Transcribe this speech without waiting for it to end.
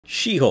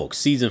She-Hulk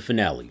season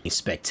finale.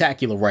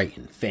 Spectacular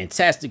writing,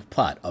 fantastic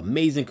plot,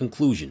 amazing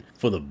conclusion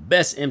for the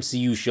best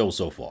MCU show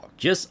so far.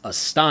 Just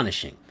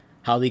astonishing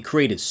how they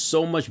created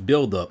so much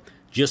build-up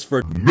just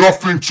for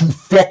nothing to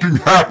fucking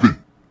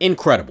happen.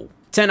 Incredible.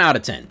 10 out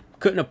of 10.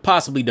 Couldn't have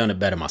possibly done it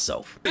better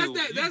myself. That's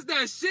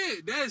that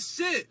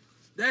shit.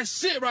 That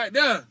shit right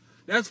there.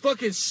 That's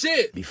fucking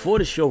shit. Before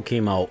the show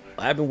came out,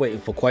 I've been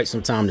waiting for quite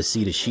some time to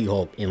see the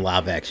She-Hulk in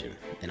live action.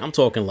 And I'm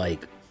talking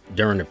like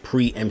during the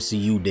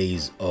pre-MCU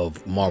days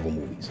of Marvel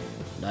movies.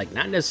 Like,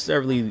 not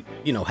necessarily,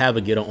 have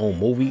her get her own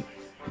movie,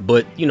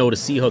 but, to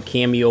see her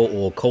cameo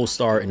or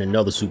co-star in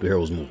another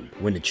superheroes movie.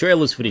 When the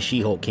trailers for the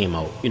She-Hulk came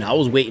out, I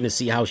was waiting to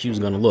see how she was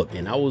going to look,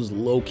 and I was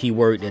low-key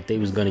worried that they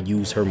was going to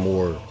use her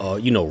more,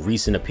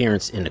 recent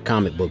appearance in the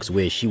comic books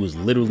where she was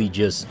literally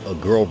just a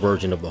girl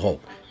version of the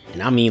Hulk.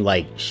 And I mean,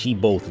 like, she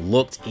both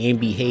looked and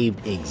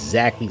behaved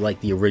exactly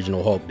like the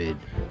original Hulk did,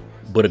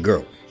 but a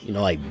girl.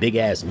 Like big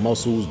ass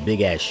muscles,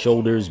 big ass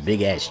shoulders,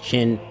 big ass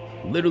chin.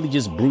 Literally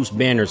just Bruce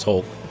Banner's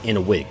Hulk in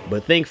a wig.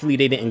 But thankfully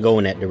they didn't go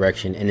in that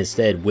direction and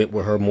instead went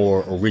with her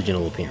more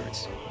original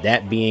appearance.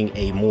 That being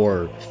a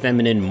more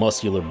feminine,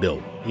 muscular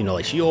build.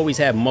 Like she always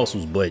had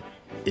muscles, but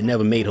it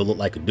never made her look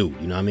like a dude,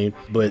 you know what I mean?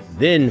 But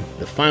then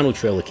the final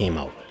trailer came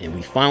out and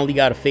we finally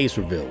got a face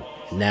reveal.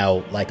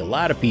 Now, like a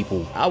lot of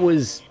people, I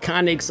was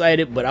kind of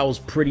excited, but I was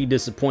pretty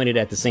disappointed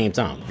at the same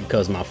time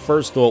because my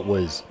first thought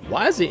was,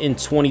 why is it in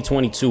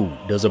 2022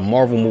 does a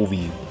Marvel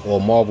movie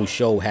or a Marvel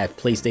show have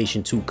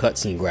PlayStation 2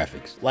 cutscene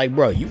graphics? Like,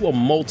 bro, you a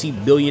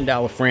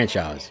multi-billion-dollar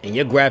franchise and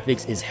your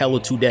graphics is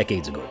hella 2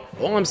 decades ago.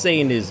 All I'm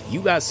saying is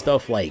you got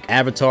stuff like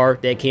Avatar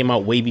that came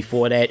out way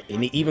before that,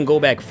 and even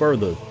go back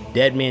further,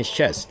 Dead Man's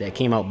Chest that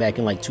came out back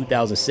in like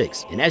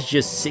 2006, and that's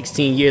just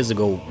 16 years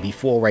ago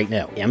before right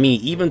now. I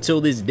mean, even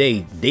till this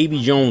day,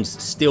 Davy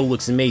Jones still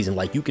looks amazing.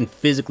 Like, you can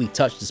physically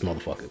touch this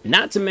motherfucker.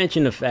 Not to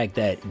mention the fact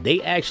that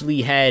they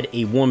actually had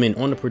a woman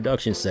on the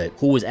production set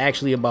who was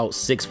actually about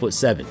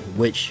 6'7",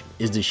 which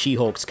is the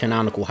She-Hulk's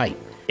canonical height.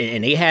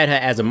 And they had her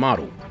as a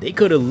model. They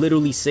could have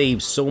literally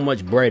saved so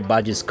much bread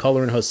by just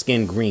coloring her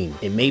skin green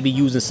and maybe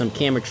using some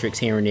camera tricks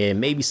here and there,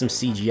 maybe some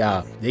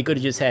CGI. They could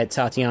have just had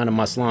Tatiana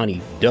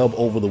Maslany dub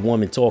over the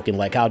woman talking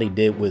like how they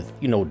did with,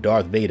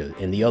 Darth Vader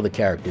and the other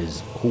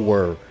characters who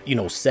were,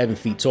 7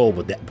 feet tall,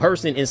 but that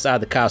person inside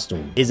the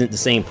costume isn't the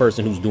same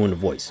person who's doing the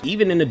voice.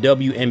 Even in the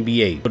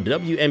WNBA, but the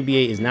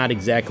WNBA is not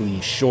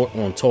exactly short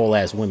on tall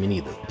ass women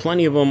either.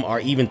 Plenty of them are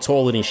even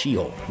taller than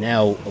She-Hulk.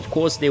 Now, of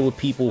course, there were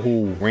people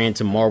who ran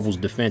to Marvel's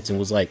defense and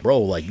was like, bro,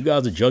 like, you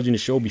guys are judging the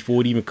show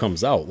before it even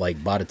comes out.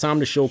 Like, by the time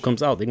the show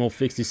comes out, they're gonna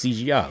fix the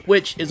CGI,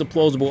 which is a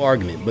plausible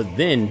argument. But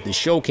then the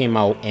show came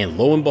out and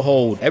lo and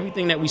behold,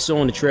 everything that we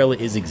saw in the trailer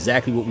is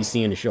exactly what we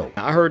see in the show.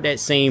 I heard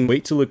that same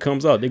wait till it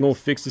comes out, they're gonna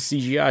fix the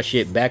CGI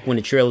shit back when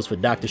the trailers for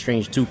Doctor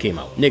Strange 2 came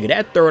out. Nigga,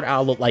 that third eye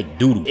looked like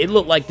doodoo. It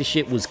looked like the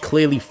shit was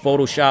clearly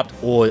photoshopped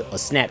or a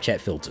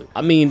Snapchat filter.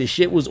 I mean, the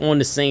shit was on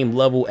the same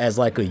level as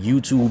like a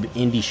YouTube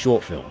indie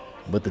short film.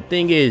 But the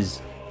thing is,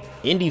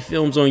 indie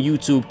films on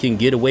YouTube can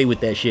get away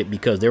with that shit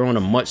because they're on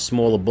a much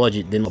smaller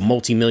budget than a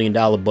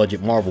multi-million-dollar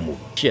budget Marvel movie.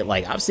 Shit,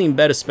 like, I've seen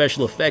better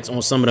special effects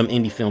on some of them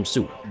indie films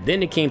too.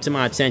 Then it came to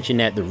my attention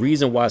that the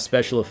reason why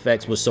special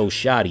effects was so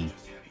shoddy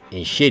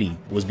and shitty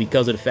was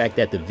because of the fact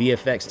that the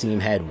VFX team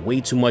had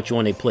way too much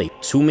on their plate.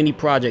 Too many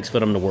projects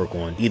for them to work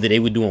on. Either they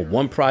were doing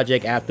one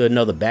project after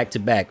another back to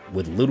back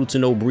with little to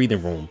no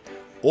breathing room,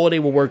 or they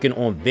were working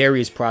on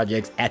various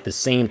projects at the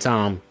same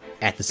time.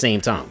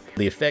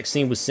 The effects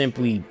scene was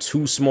simply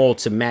too small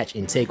to match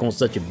and take on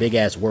such a big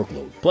ass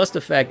workload. Plus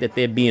the fact that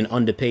they're being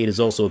underpaid is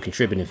also a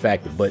contributing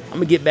factor, but I'm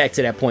gonna get back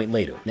to that point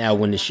later. Now,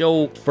 when the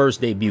show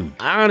first debuted,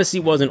 I honestly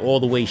wasn't all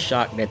the way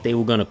shocked that they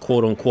were gonna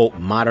quote unquote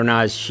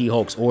modernize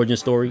She-Hulk's origin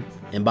story.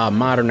 And by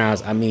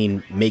modernize, I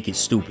mean make it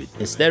stupid.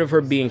 Instead of her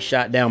being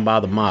shot down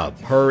by the mob,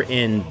 her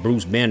and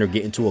Bruce Banner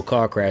get into a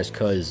car crash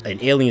because an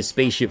alien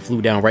spaceship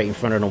flew down right in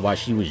front of them while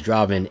she was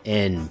driving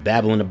and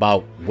babbling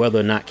about whether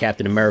or not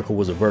Captain America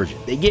was a virgin.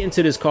 They get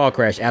into this car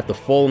crash after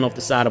falling off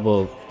the side of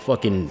a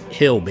fucking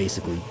hill,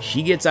 basically.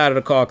 She gets out of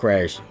the car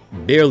crash,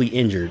 barely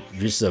injured,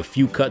 just a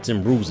few cuts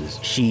and bruises.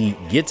 She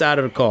gets out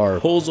of the car,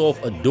 pulls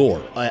off a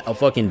door, a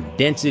fucking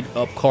dented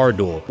up car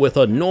door, with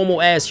her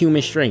normal ass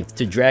human strength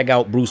to drag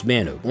out Bruce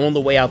Banner. On the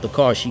way out the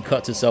car, she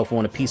cuts herself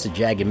on a piece of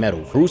jagged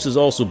metal. Bruce is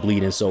also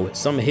bleeding, so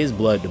some of his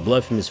blood, the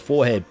blood from his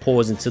forehead,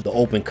 pours into the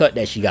open cut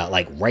that she got,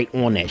 like right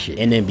on that shit.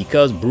 And then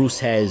because Bruce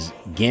has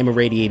gamma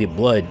radiated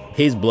blood,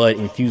 his blood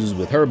infuses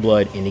with her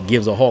blood and it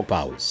gives her Hulk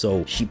powers.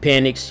 So she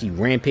panics, she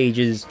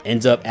rampages,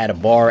 ends up at a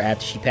bar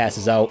after she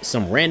passes out.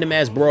 Some random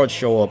ass broad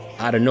show up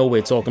out of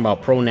nowhere talking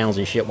about pronouns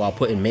and shit while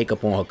putting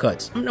makeup on her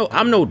cuts.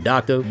 I'm no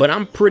doctor, but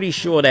I'm pretty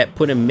sure that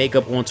putting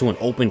makeup onto an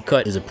open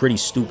cut is a pretty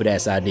stupid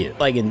ass idea.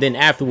 Like, and then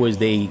afterwards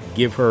they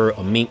give her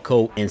a mink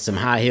coat and some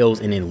high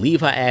heels and then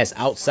leave her ass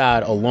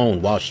outside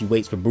alone while she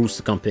waits for Bruce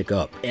to come pick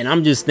up. And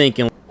I'm just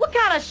thinking, what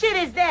kind of shit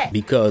is that?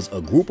 Because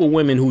a group of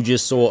women who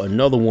just saw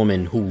another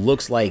woman who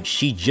looks like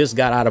she just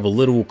got out of a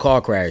literal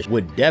car crash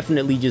would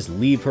definitely just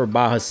leave her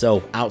by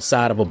herself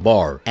outside of a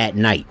bar at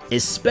night,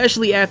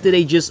 especially after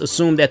they just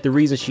assumed that the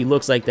reason she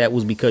looks like that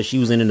was because she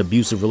was in an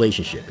abusive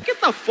relationship. Get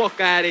the fuck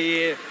out of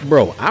here.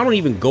 Bro, I don't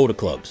even go to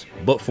clubs,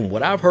 but from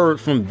what I've heard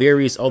from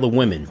various other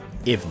women,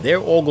 if they're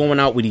all going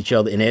out with each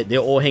other and they're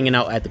all hanging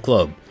out at the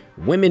club,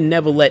 women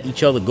never let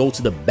each other go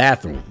to the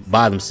bathroom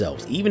by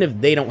themselves. Even if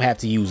they don't have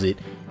to use it,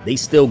 they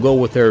still go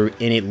with her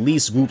in at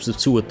least groups of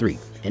 2 or 3.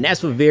 And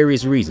that's for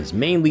various reasons,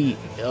 mainly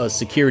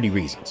security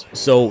reasons.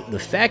 So the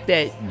fact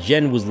that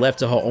Jen was left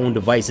to her own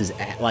devices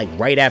like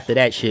right after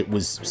that shit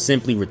was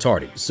simply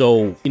retarded.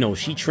 So, you know,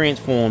 she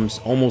transforms,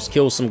 almost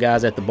kills some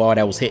guys at the bar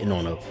that was hitting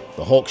on her.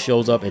 The Hulk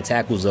shows up and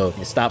tackles her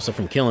and stops her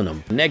from killing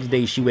them. The next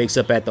day, she wakes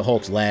up at the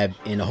Hulk's lab,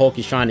 and the Hulk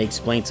is trying to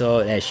explain to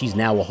her that she's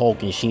now a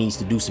Hulk and she needs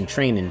to do some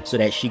training so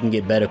that she can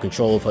get better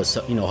control of her,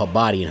 you know, her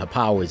body and her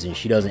powers, and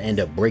she doesn't end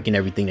up breaking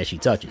everything that she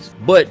touches.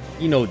 But,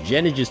 you know,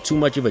 Jen is just too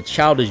much of a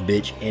childish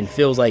bitch and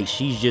feels like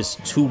she's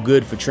just too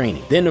good for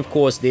training. Then, of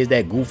course, there's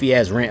that goofy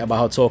ass rant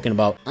about her talking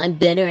about, I'm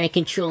better at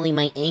controlling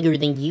my anger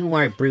than you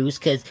are, Bruce,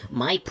 because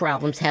my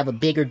problems have a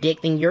bigger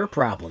dick than your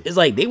problem. It's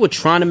like they were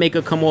trying to make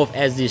her come off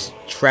as this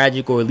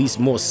tragic or at least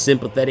more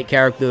sympathetic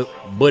character,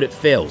 but it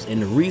fails.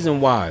 And the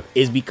reason why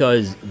is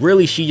because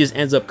really she just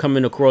ends up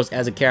coming across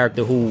as a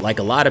character who, like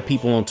a lot of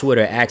people on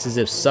Twitter, acts as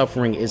if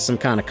suffering is some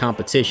kind of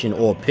competition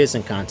or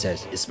pissing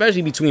contest,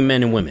 especially between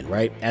men and women,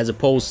 right? As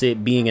opposed to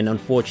it being an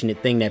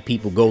unfortunate thing that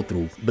people go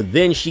through. But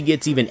then she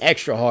gets even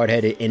extra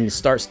hard-headed and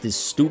starts this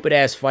stupid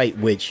ass fight,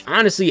 which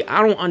honestly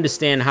I don't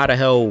understand how the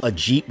hell a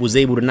Jeep was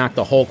able to knock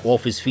the Hulk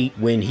off his feet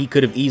when he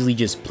could have easily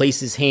just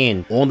placed his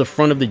hand on the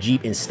front of the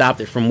Jeep and stopped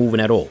it from moving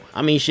at all.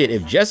 I mean shit,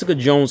 if Jessica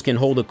Jones can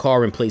hold a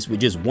car in place with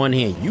just one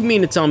hand, you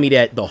mean to tell me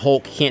that the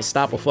Hulk can't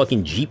stop a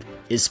fucking Jeep?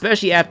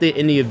 Especially after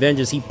in the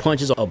Avengers he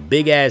punches a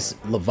big ass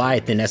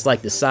Leviathan that's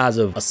like the size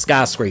of a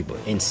skyscraper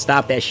and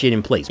stop that shit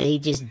in place. They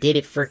just did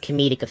it for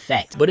comedic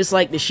effect. But it's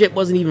like the shit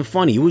wasn't even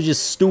funny, it was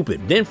just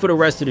stupid. Then for the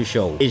rest of the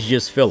show, it's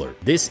just filler.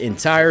 This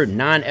entire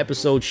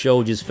 9-episode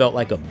show just felt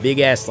like a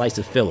big ass slice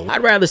of filler.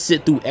 I'd rather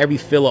sit through every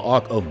filler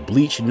arc of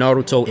Bleach,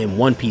 Naruto, and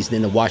One Piece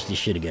than to watch this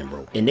shit again,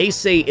 bro. And they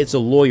say it's a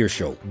lawyer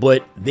show,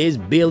 but there's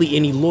barely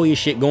any lawyer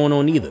shit going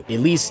on either.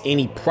 At least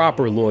any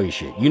proper lawyer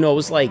shit. You know,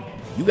 it's like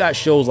you got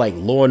shows like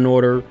Law &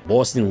 Order,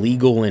 Boston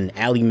Legal, and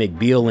Ally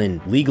McBeal,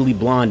 and Legally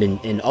Blonde,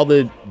 and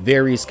other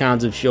various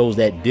kinds of shows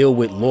that deal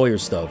with lawyer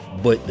stuff.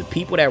 But the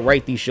people that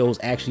write these shows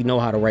actually know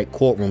how to write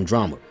courtroom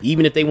drama.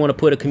 Even if they want to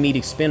put a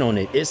comedic spin on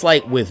it, it's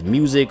like with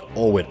music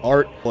or with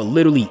art or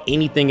literally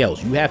anything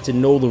else. You have to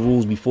know the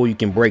rules before you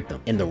can break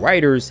them. And the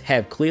writers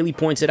have clearly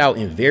pointed out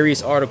in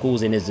various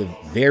articles, and as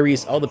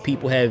various other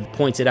people have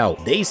pointed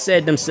out, they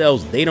said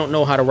themselves they don't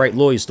know how to write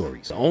lawyer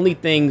stories. The only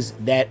things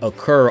that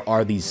occur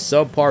are these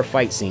subpar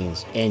fight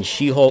scenes and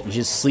She-Hulk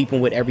just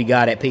sleeping with every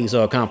guy that pays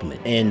her a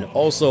compliment, and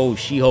also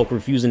She-Hulk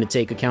refusing to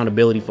take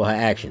accountability for her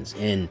actions,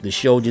 and the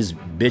show just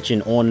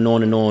bitching on and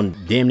on and on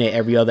damn near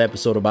every other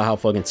episode about how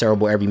fucking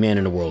terrible every man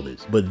in the world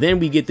is. But then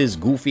we get this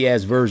goofy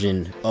ass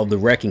version of the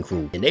Wrecking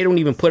Crew, and they don't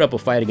even put up a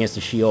fight against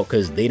the She-Hulk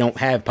because they don't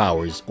have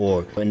powers,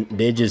 or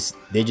they're just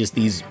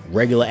these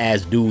regular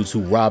ass dudes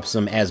who rob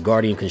some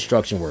Asgardian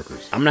construction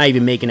workers. I'm not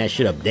even making that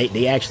shit up.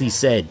 They actually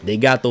said they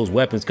got those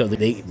weapons because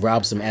they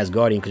robbed some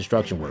Asgardian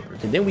construction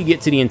workers. And then we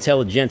get to the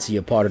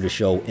intelligentsia part of the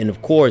show, and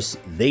of course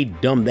they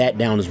dumb that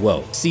down as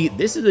well. See,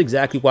 this is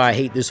exactly why I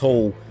hate this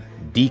whole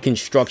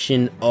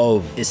deconstruction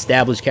of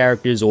established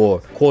characters or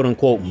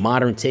quote-unquote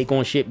modern take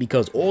on shit,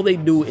 because all they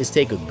do is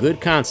take a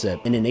good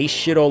concept and then they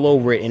shit all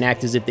over it and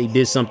act as if they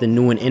did something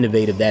new and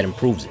innovative that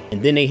improves it,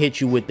 and then they hit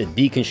you with the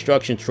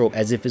deconstruction trope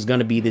as if it's going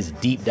to be this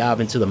deep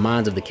dive into the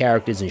minds of the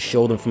characters and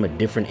show them from a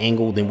different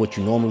angle than what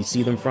you normally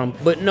see them from.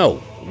 But no,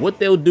 what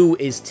they'll do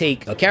is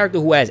take a character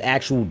who has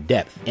actual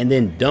depth and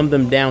then dumb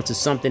them down to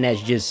something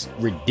that's just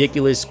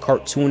ridiculous,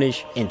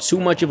 cartoonish, and too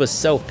much of a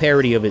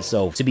self-parody of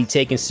itself to be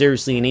taken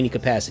seriously in any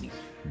capacity.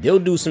 They'll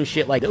do some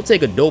shit like they'll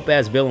take a dope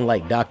ass villain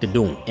like Dr.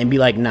 Doom and be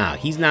like, nah,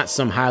 he's not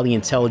some highly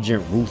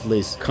intelligent,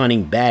 ruthless,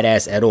 cunning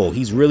badass at all.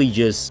 He's really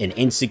just an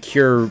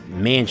insecure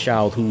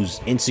man-child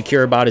who's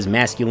insecure about his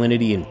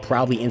masculinity and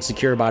probably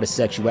insecure about his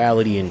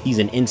sexuality, and he's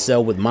an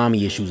incel with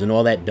mommy issues and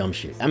all that dumb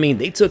shit. I mean,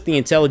 they took the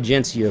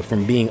intelligentsia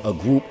from being a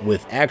group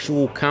with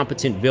actual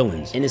competent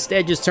villains and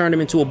instead just turned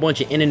them into a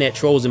bunch of internet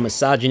trolls and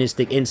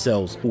misogynistic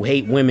incels who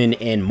hate women,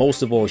 and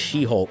most of all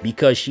She-Hulk,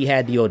 because she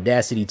had the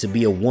audacity to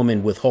be a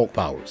woman with Hulk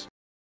powers.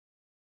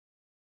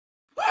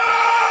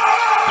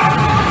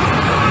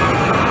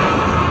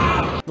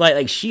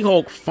 Like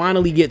She-Hulk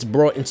finally gets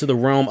brought into the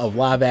realm of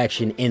live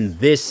action, and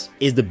this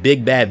is the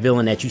big bad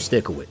villain that you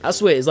stick with. I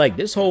swear, it's like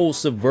this whole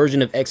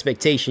subversion of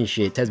expectation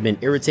shit has been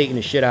irritating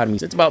the shit out of me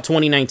since about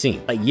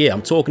 2019. Like, yeah,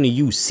 I'm talking to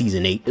you,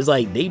 season 8. It's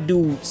like they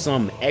do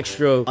some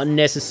extra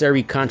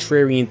unnecessary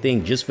contrarian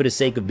thing just for the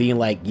sake of being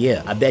like,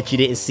 yeah, I bet you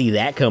didn't see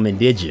that coming,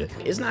 did you?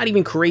 It's not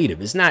even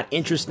creative. It's not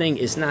interesting.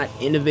 It's not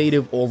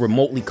innovative or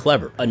remotely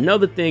clever.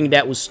 Another thing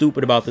that was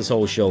stupid about this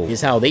whole show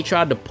is how they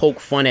tried to poke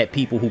fun at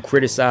people who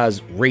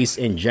criticize race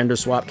and gender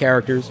swap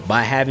characters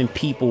by having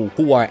people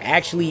who are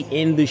actually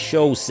in the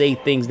show say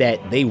things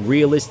that they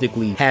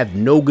realistically have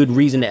no good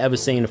reason to ever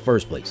say in the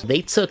first place.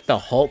 They took the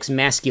Hulk's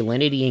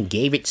masculinity and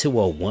gave it to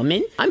a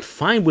woman? I'm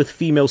fine with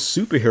female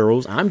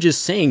superheroes. I'm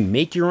just saying,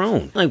 make your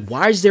own. Like,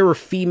 why is there a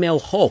female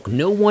Hulk?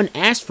 No one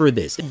asked for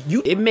this.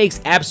 It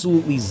makes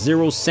absolutely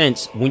zero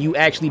sense when you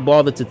actually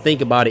bother to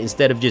think about it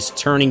instead of just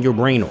turning your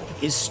brain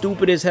off. It's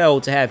stupid as hell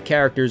to have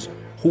characters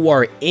who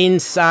are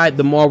inside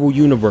the Marvel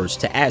universe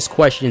to ask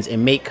questions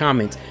and make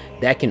comments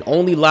that can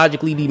only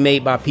logically be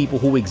made by people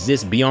who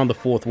exist beyond the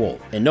fourth wall.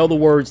 In other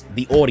words,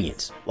 the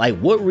audience. Like,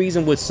 what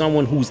reason would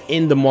someone who's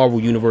in the Marvel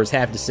universe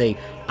have to say,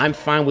 I'm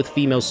fine with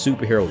female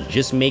superheroes,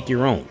 just make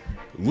your own?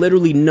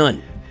 Literally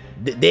none.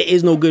 There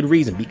is no good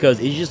reason,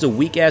 because it's just a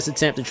weak ass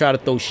attempt to try to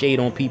throw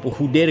shade on people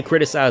who dare to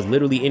criticize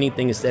literally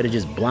anything instead of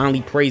just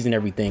blindly praising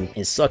everything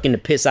and sucking the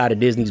piss out of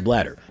Disney's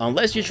bladder.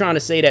 Unless you're trying to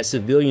say that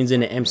civilians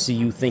in the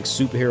MCU think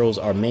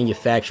superheroes are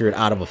manufactured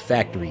out of a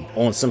factory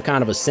on some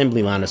kind of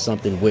assembly line or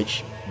something,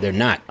 which they're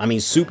not. I mean,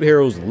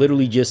 superheroes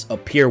literally just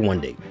appear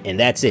one day, and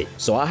that's it.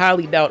 So I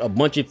highly doubt a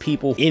bunch of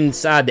people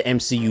inside the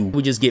MCU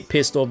would just get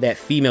pissed off that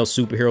female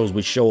superheroes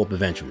would show up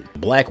eventually.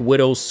 Black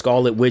Widow,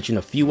 Scarlet Witch, and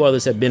a few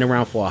others have been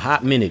around for a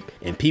hot minute,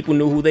 and people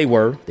knew who they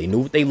were, they knew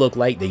what they looked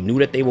like, they knew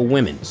that they were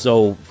women.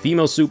 So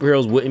female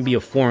superheroes wouldn't be a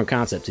foreign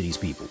concept to these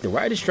people. The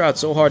writers tried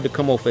so hard to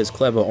come off as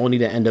clever, only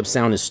to end up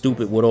sounding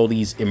stupid with all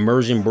these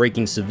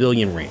immersion-breaking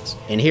civilian rants.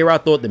 And here I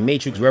thought the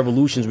Matrix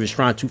Revolutions was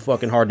trying too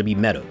fucking hard to be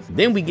meta.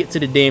 Then we get to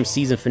the damn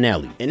season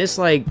finale, and it's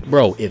like,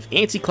 bro, if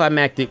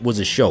Anticlimactic was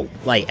a show,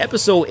 like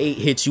episode 8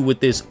 hits you with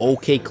this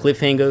okay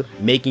cliffhanger,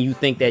 making you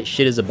think that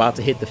shit is about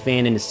to hit the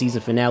fan in the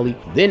season finale,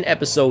 then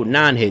episode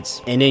 9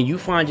 hits, and then you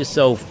find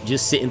yourself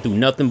just sitting through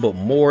nothing but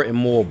more and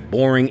more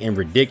boring and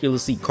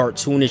ridiculously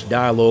cartoonish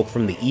dialogue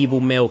from the evil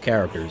male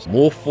characters,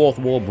 more fourth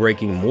wall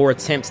breaking, more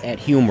attempts at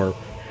humor,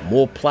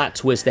 more plot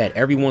twists that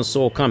everyone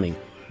saw coming.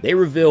 They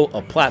reveal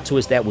a plot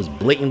twist that was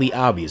blatantly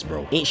obvious,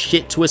 bro. Ain't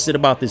shit twisted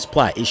about this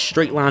plot. It's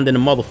straight lined in a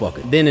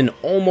motherfucker. Then an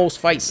almost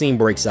fight scene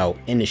breaks out,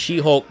 and the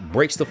She-Hulk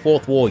breaks the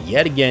fourth wall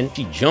yet again.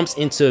 She jumps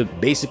into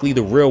basically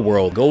the real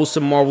world, goes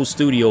to Marvel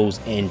Studios,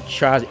 and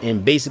tries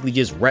and basically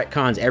just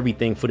retcons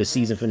everything for the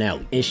season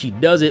finale. And she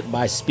does it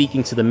by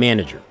speaking to the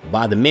manager.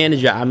 By the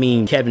manager, I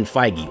mean Kevin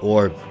Feige,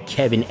 or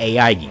Kevin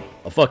Feige.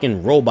 A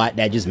fucking robot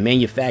that just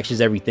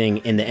manufactures everything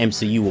in the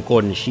MCU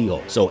according to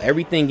She-Hulk. So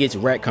everything gets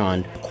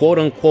retconned.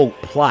 Quote-unquote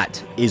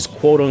plot is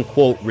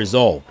quote-unquote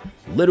resolved.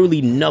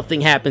 Literally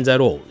nothing happens at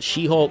all.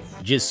 She-Hulk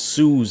just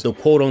sues the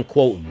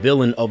quote-unquote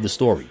villain of the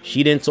story.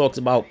 She then talks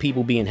about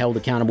people being held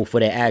accountable for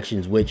their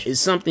actions, which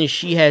is something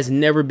she has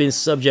never been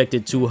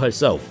subjected to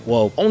herself.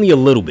 Well, only a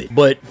little bit.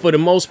 But for the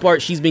most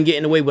part, she's been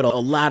getting away with a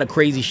lot of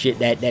crazy shit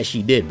that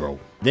she did, bro.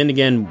 Then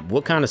again,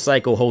 what kind of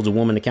psycho holds a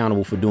woman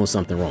accountable for doing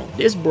something wrong?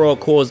 This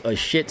broad caused a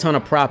shit ton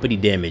of property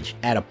damage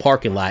at a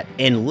parking lot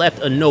and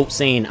left a note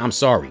saying, I'm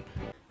sorry.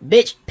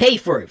 Bitch, pay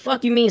for it.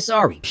 Fuck you mean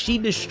sorry. She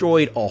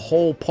destroyed a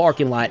whole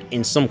parking lot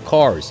and some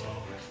cars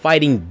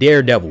fighting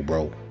Daredevil,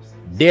 bro.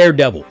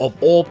 Daredevil,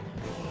 of all...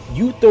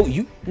 You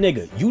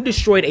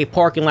destroyed a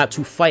parking lot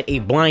to fight a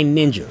blind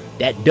ninja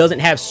that doesn't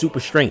have super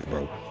strength,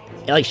 bro.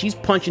 Like, she's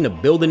punching a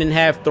building in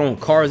half, throwing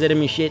cars at him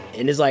and shit.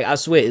 And it's like, I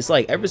swear, it's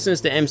like ever since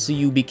the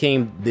MCU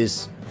became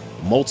this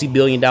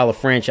multi-billion-dollar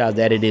franchise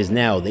that it is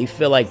now, they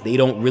feel like they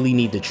don't really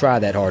need to try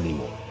that hard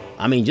anymore.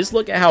 I mean, just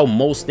look at how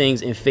most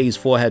things in Phase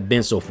 4 have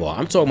been so far.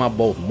 I'm talking about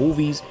both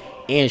movies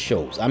and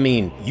shows. I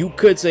mean, you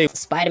could say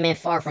Spider-Man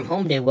Far From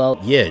Home did well.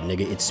 Yeah,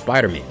 nigga, it's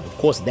Spider-Man. Of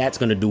course that's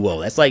gonna do well.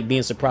 That's like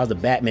being surprised the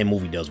Batman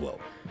movie does well.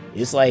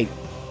 It's like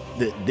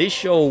this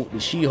show, the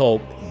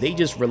She-Hulk, they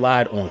just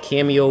relied on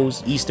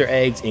cameos, Easter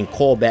eggs, and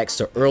callbacks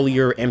to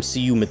earlier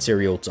MCU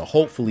material to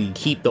hopefully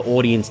keep the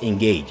audience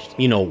engaged.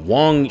 You know,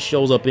 Wong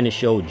shows up in the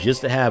show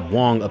just to have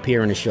Wong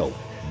appear in the show.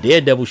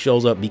 Daredevil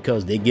shows up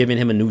because they're giving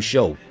him a new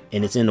show,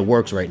 and it's in the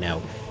works right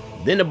now.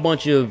 Then a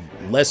bunch of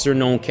lesser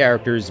known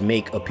characters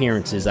make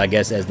appearances, I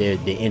guess, as their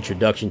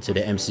introduction to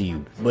the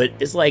MCU. But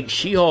it's like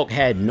She-Hulk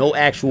had no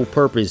actual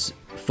purpose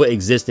for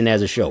existing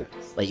as a show.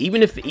 Like,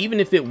 even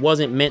if it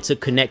wasn't meant to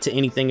connect to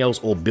anything else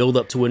or build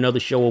up to another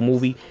show or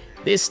movie,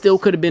 there still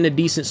could have been a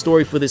decent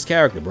story for this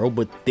character, bro.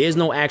 But there's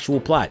no actual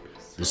plot.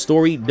 The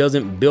story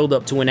doesn't build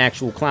up to an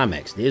actual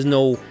climax. There's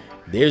no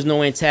There's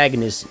no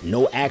antagonist,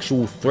 no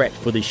actual threat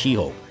for the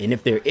She-Hulk. And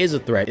if there is a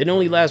threat, it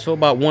only lasts for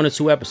about 1 or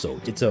 2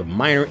 episodes. It's a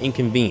minor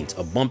inconvenience,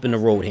 a bump in the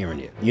road here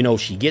and there. You know,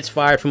 she gets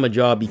fired from a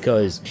job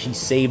because she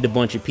saved a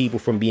bunch of people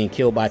from being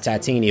killed by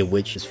Titania,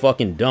 which is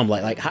fucking dumb.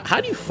 Like how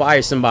do you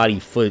fire somebody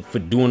for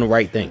doing the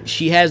right thing?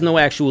 She has no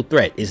actual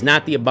threat. It's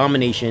not the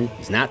Abomination.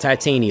 It's not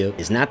Titania.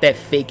 It's not that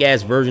fake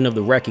ass version of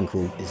the Wrecking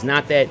Crew. It's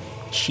not that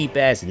cheap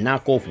ass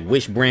knockoff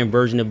Wish brand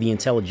version of the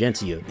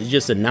Intelligentsia. It's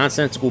just a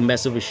nonsensical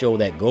mess of a show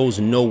that goes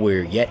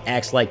nowhere yet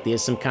acts like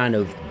there's some kind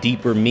of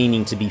deeper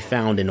meaning to be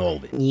found in all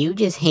of it. You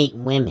just hate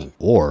women.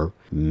 Or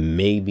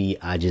maybe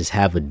I just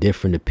have a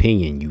different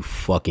opinion, you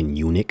fucking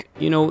eunuch.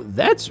 You know,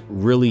 that's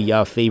really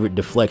your favorite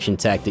deflection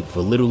tactic for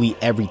literally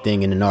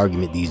everything in an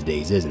argument these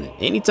days, isn't it?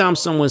 Anytime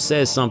someone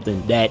says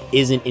something that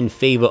isn't in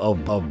favor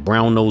of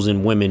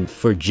brown-nosing women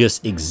for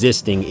just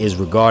existing is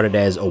regarded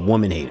as a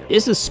woman hater.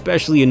 It's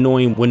especially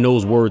annoying when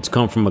those words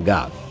come from a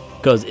guy,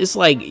 because it's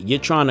like you're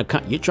trying to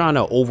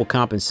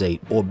overcompensate,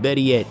 or better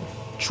yet,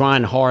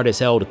 trying hard as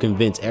hell to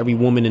convince every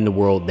woman in the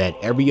world that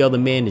every other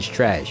man is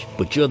trash,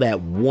 but you're that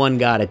one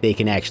guy that they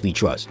can actually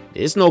trust.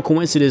 It's no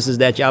coincidence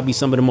that y'all be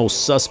some of the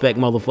most suspect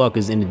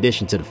motherfuckers, in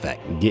addition to the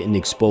fact getting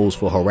exposed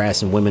for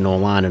harassing women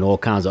online and all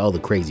kinds of other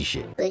crazy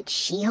shit. But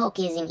She-Hulk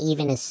isn't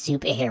even a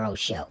superhero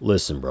show.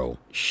 Listen, bro,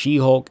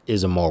 She-Hulk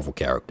is a Marvel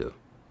character.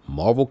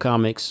 Marvel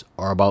comics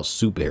are about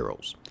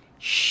superheroes.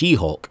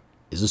 She-Hulk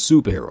is a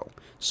superhero,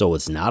 so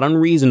it's not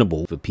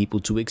unreasonable for people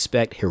to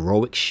expect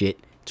heroic shit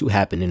to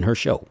happen in her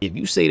show. If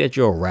you say that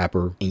you're a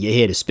rapper and you're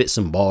here to spit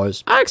some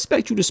bars, I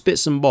expect you to spit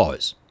some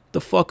bars. The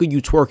fuck are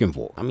you twerking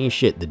for? I mean,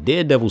 shit, the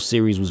Daredevil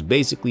series was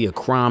basically a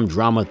crime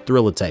drama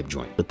thriller type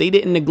joint, but they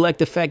didn't neglect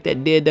the fact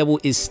that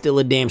Daredevil is still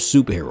a damn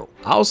superhero.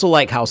 I also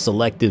like how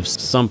selective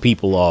some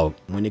people are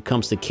when it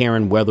comes to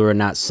caring whether or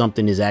not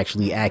something is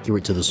actually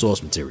accurate to the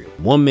source material.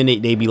 One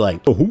minute they be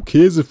like, oh, who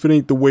cares if it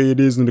ain't the way it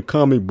is in the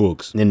comic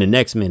books? And then the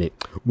next minute,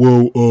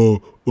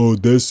 well,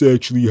 that's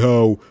actually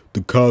how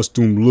the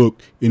costume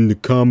looked in the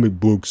comic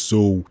book,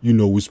 so, you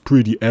know, it's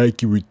pretty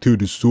accurate to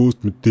the source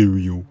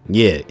material.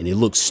 Yeah, and it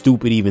looks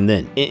stupid even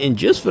then. And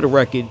just for the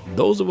record,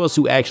 those of us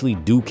who actually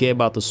do care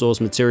about the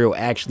source material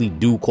actually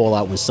do call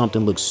out when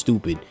something looks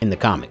stupid in the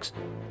comics.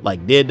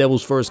 Like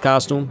Daredevil's first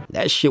costume,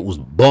 that shit was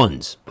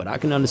buns, but I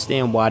can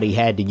understand why they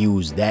had to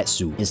use that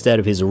suit instead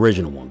of his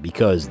original one,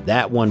 because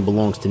that one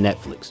belongs to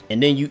Netflix.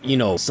 And then you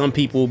know, some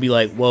people will be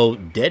like, well,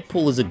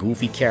 Deadpool is a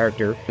goofy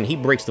character and he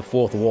breaks the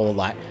fourth wall a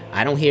lot.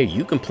 I don't hear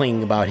you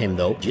complaining about him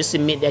though. Just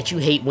admit that you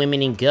hate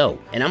women and go.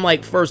 And I'm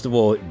like, first of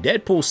all,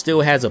 Deadpool still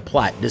has a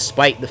plot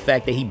despite the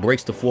fact that he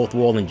breaks the fourth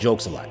wall and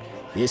jokes a lot.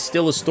 There's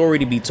still a story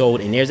to be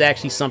told, and there's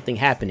actually something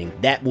happening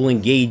that will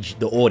engage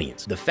the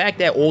audience. The fact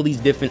that all these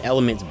different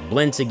elements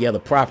blend together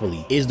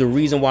properly is the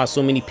reason why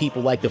so many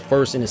people like the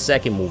first and the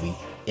second movie,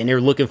 and they're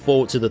looking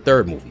forward to the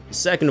third movie.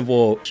 Second of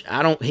all,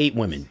 I don't hate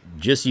women.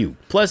 Just you.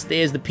 Plus,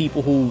 there's the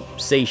people who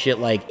say shit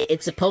like,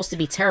 it's supposed to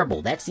be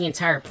terrible. That's the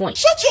entire point.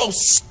 Shut your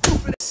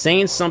stupid.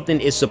 Saying something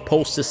is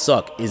supposed to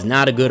suck is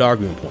not a good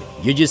argument point.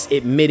 You're just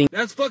admitting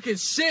That's fucking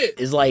shit.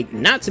 It's like,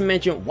 not to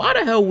mention, why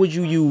the hell would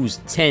you use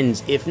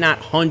tens, if not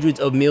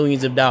hundreds of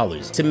millions of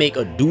dollars to make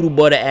a doodle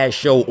butter ass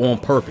show on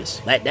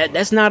purpose? Like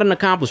that's not an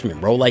accomplishment,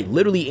 bro. Like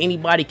literally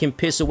anybody can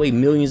piss away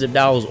millions of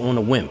dollars on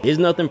a whim. There's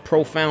nothing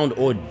profound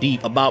or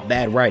deep about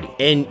bad writing.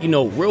 And you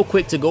know, real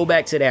quick to go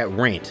back to that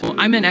rant. Well,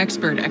 I'm an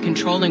expert at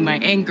controlling my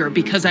anger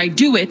because I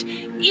do it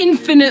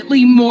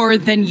infinitely more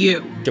than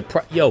you.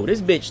 Yo,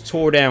 this bitch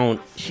tore down,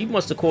 she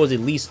must have caused at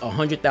least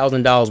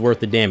 $100,000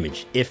 worth of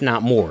damage, if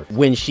not more,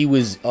 when she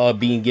was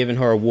being given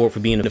her award for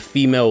being the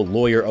female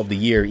lawyer of the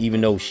year, even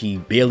though she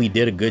barely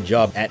did a good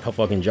job at her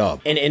fucking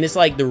job. And it's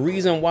like, the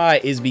reason why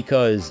is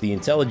because the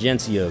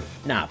intelligentsia,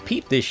 nah,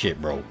 peep this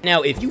shit, bro.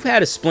 Now, if you've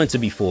had a splinter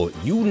before,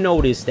 you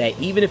notice that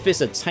even if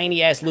it's a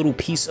tiny ass little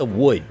piece of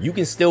wood, you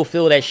can still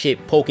feel that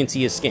shit poking to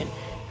your skin.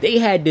 They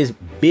had this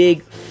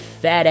big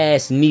fat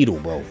ass needle,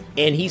 bro,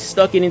 and he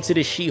stuck it into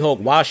the She-Hulk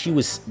while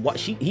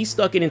he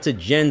stuck it into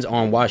Jen's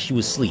arm while she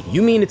was asleep.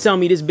 You mean to tell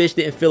me this bitch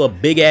didn't feel a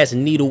big ass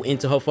needle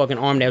into her fucking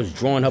arm that was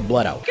drawing her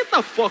blood out? Get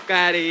the fuck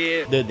out of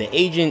here. The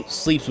agent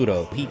sleeps with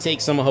her. He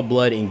takes some of her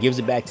blood and gives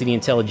it back to the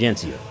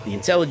intelligentsia. The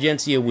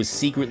intelligentsia was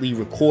secretly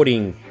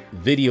recording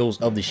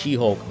videos of the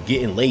She-Hulk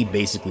getting laid,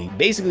 basically.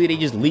 Basically, they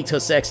just leaked her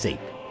sex tape.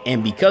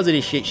 And because of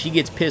this shit, she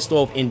gets pissed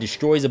off and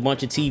destroys a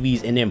bunch of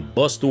TVs and then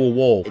busts through a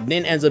wall and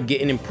then ends up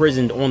getting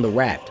imprisoned on the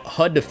raft.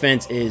 Her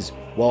defense is,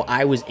 well,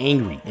 I was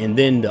angry. And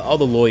then the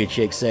other lawyer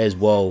chick says,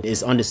 well,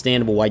 it's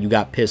understandable why you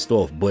got pissed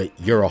off, but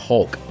you're a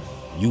Hulk.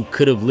 You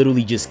could have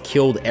literally just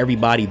killed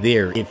everybody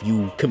there if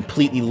you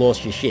completely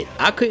lost your shit.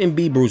 I couldn't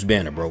be Bruce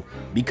Banner, bro,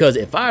 because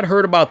if I'd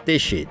heard about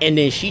this shit and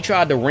then she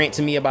tried to rant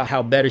to me about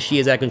how better she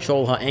is at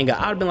controlling her anger,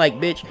 I'd have been like,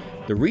 bitch,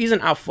 the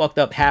reason I fucked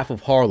up half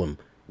of Harlem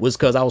was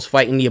because I was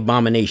fighting the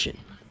Abomination.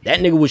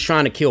 That nigga was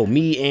trying to kill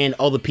me and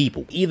other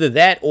people. Either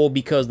that or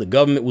because the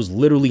government was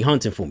literally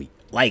hunting for me.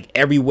 Like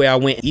everywhere I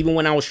went, even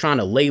when I was trying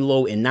to lay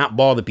low and not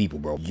bother people,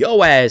 bro.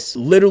 Yo ass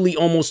literally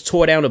almost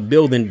tore down a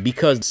building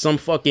because some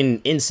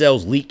fucking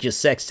incels leaked your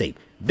sex tape.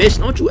 Bitch,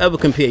 don't you ever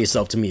compare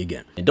yourself to me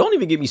again. And don't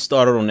even get me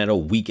started on that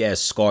old weak-ass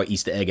Scar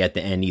Easter egg at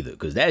the end either,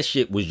 because that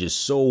shit was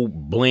just so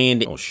bland.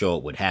 Don't show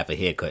up with half a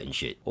haircut and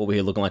shit. Over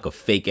here looking like a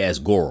fake-ass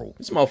Goro.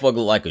 This motherfucker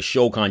look like a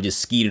Shokan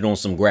just skeeted on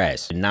some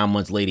grass, and 9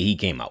 months later he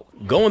came out.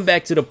 Going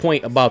back to the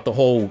point about the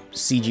whole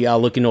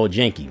CGI looking all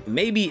janky,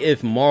 maybe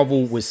if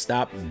Marvel would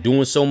stop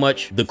doing so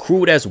much, the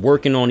crew that's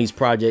working on these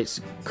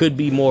projects could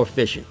be more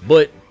efficient.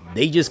 But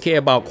they just care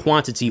about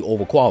quantity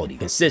over quality,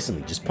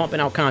 consistently, just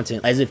pumping out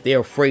content as if they're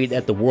afraid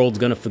that the world's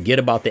gonna forget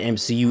about the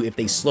MCU if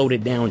they slowed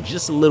it down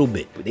just a little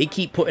bit. But they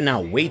keep putting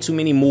out way too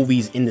many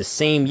movies in the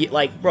same year.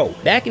 Like, bro,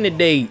 back in the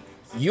day,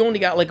 you only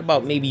got like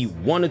about maybe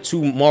 1 or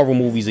 2 Marvel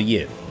movies a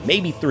year,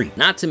 maybe 3.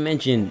 Not to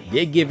mention,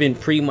 they're giving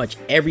pretty much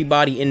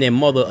everybody and their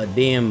mother a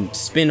damn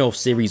spin-off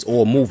series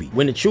or a movie.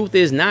 When the truth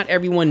is, not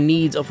everyone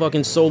needs a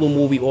fucking solo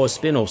movie or a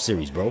spin-off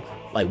series, bro.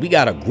 Like, we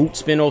got a Groot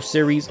spin-off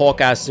series,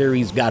 Hawkeye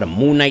series, got a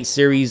Moon Knight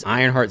series,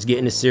 Ironheart's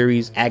getting a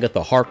series,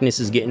 Agatha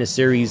Harkness is getting a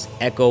series,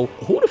 Echo.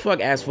 Who the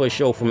fuck asked for a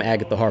show from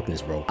Agatha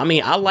Harkness, bro? I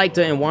mean, I liked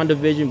her in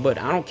WandaVision, but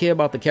I don't care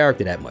about the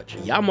character that much.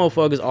 Y'all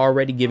motherfuckers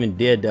already giving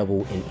Daredevil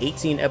an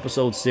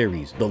 18-episode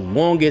series, the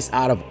longest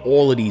out of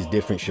all of these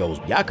different shows.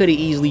 Y'all could have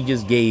easily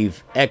just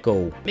gave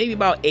Echo maybe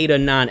about 8 or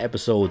 9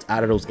 episodes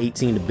out of those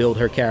 18 to build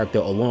her character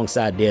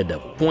alongside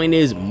Daredevil. Point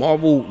is,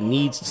 Marvel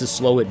needs to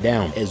slow it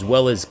down, as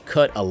well as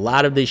cut a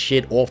lot of this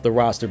shit off the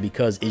roster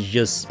because it's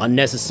just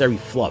unnecessary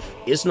fluff.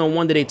 It's no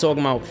wonder they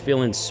talking about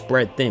feeling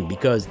spread thin,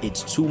 because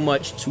it's too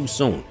much too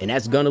soon, and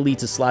that's gonna lead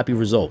to sloppy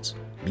results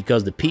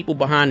because the people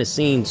behind the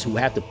scenes who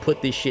have to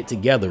put this shit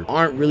together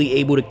aren't really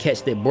able to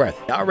catch their breath.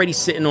 Y'all already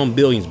sitting on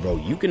billions, bro.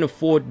 You can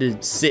afford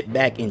to sit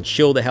back and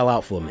chill the hell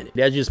out for a minute.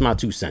 That's just my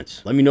 2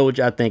 cents. Let me know what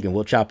y'all think and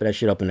we'll chop that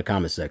shit up in the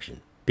comment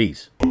section.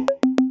 Peace.